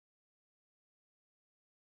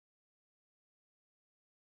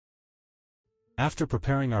After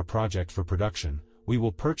preparing our project for production, we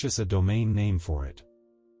will purchase a domain name for it.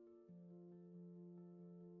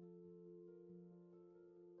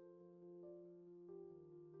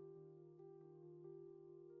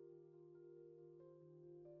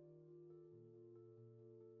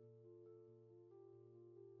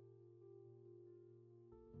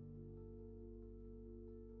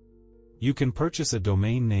 You can purchase a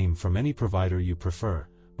domain name from any provider you prefer,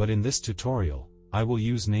 but in this tutorial, I will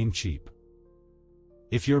use Namecheap.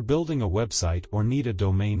 If you're building a website or need a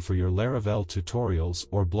domain for your Laravel tutorials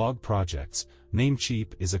or blog projects,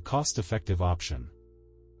 Namecheap is a cost-effective option.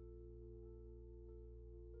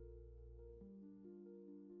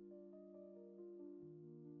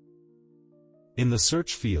 In the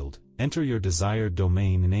search field, enter your desired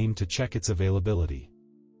domain name to check its availability.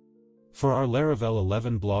 For our Laravel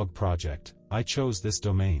 11 blog project, I chose this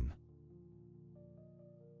domain.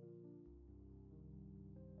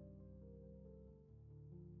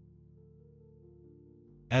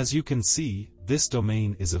 As you can see, this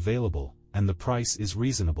domain is available, and the price is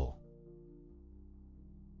reasonable.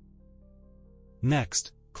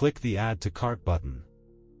 Next, click the Add to Cart button.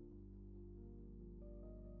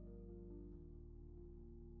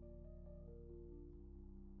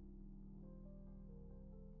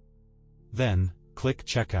 Then, click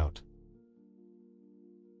Checkout.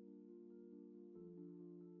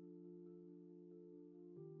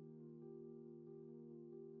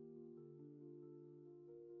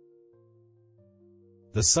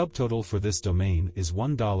 The subtotal for this domain is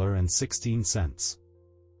 $1.16.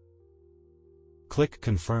 Click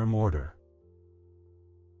Confirm Order.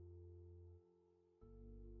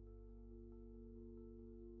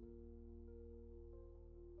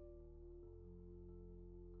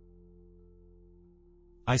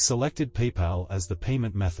 I selected PayPal as the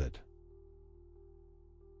payment method.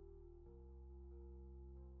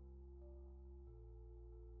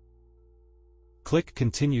 Click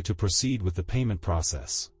Continue to proceed with the payment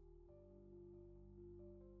process.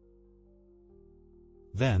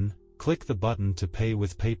 Then, click the button to pay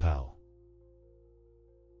with PayPal.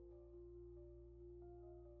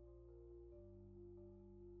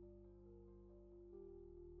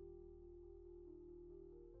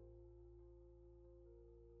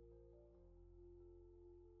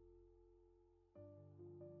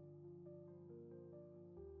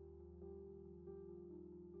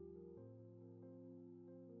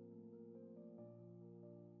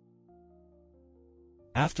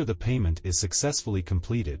 After the payment is successfully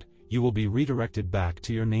completed, you will be redirected back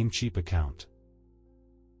to your Namecheap account.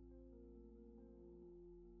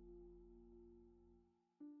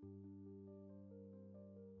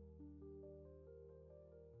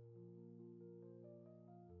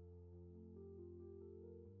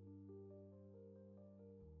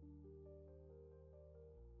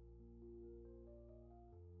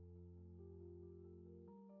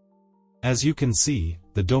 As you can see,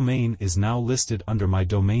 the domain is now listed under my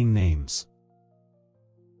domain names.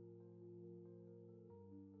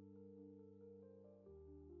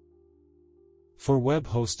 For web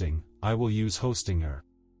hosting, I will use Hostinger.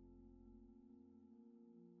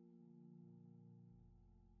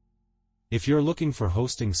 If you're looking for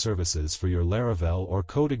hosting services for your Laravel or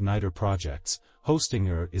CodeIgniter projects,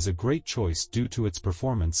 Hostinger is a great choice due to its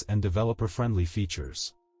performance and developer-friendly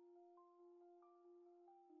features.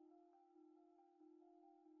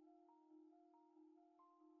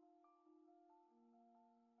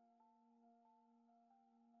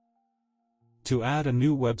 To add a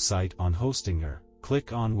new website on Hostinger,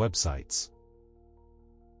 click on Websites.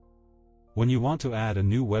 When you want to add a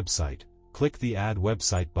new website, click the Add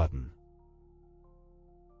Website button.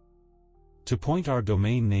 To point our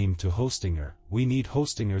domain name to Hostinger, we need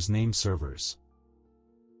Hostinger's name servers.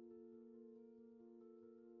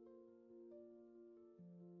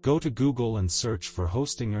 Go to Google and search for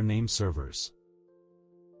Hostinger name servers.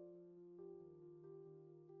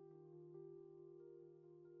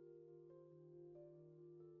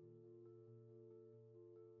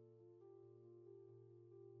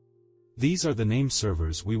 These are the name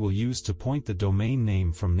servers we will use to point the domain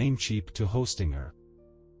name from Namecheap to Hostinger.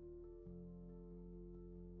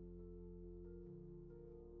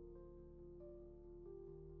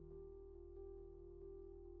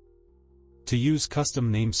 To use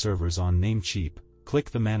custom name servers on Namecheap,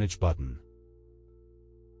 click the Manage button.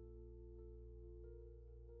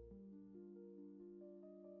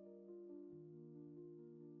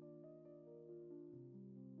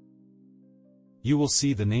 You will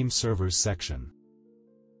see the Name Servers section.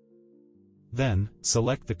 Then,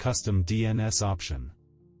 select the Custom DNS option.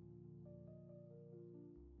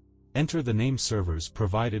 Enter the name servers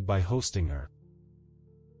provided by Hostinger.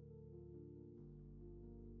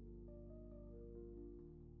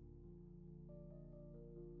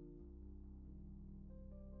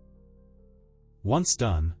 Once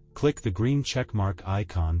done, click the green checkmark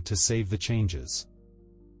icon to save the changes.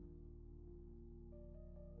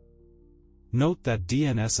 Note that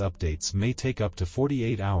DNS updates may take up to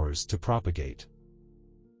 48 hours to propagate.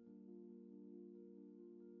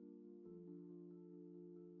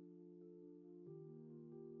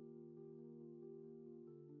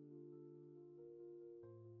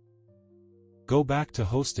 Go back to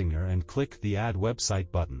Hostinger and click the Add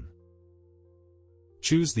Website button.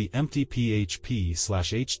 Choose the empty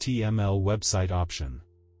PHP/HTML website option.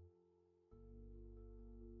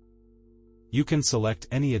 You can select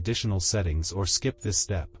any additional settings or skip this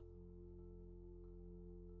step.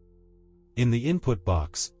 In the input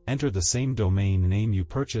box, enter the same domain name you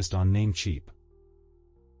purchased on Namecheap.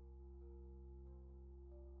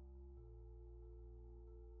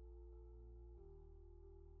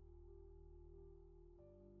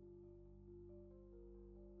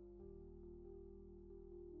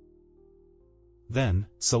 Then,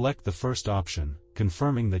 select the first option,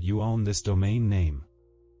 confirming that you own this domain name.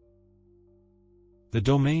 The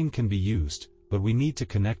domain can be used, but we need to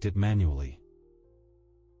connect it manually.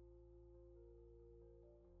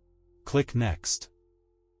 Click Next.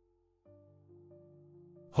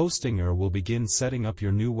 Hostinger will begin setting up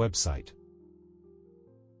your new website.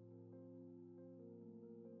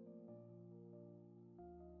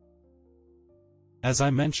 As I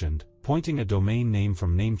mentioned, pointing a domain name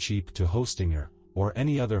from Namecheap to Hostinger, or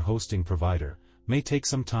any other hosting provider, may take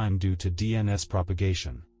some time due to DNS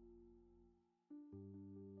propagation.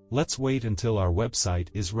 Let's wait until our website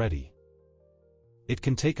is ready. It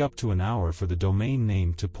can take up to an hour for the domain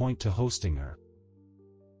name to point to Hostinger.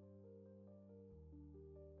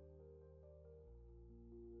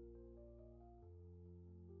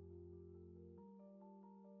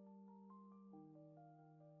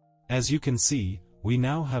 As you can see, we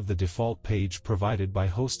now have the default page provided by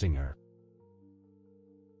Hostinger.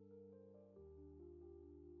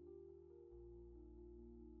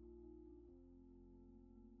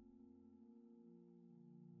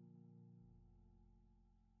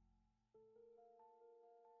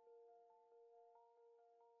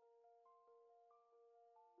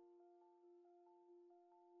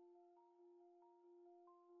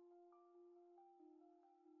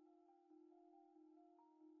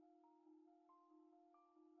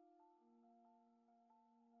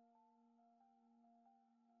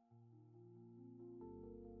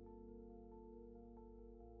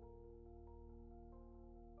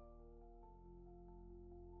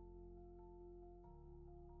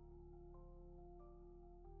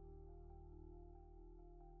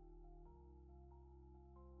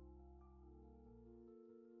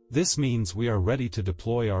 This means we are ready to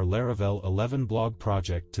deploy our Laravel 11 blog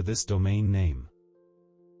project to this domain name.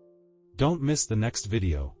 Don't miss the next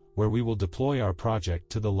video, where we will deploy our project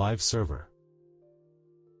to the live server.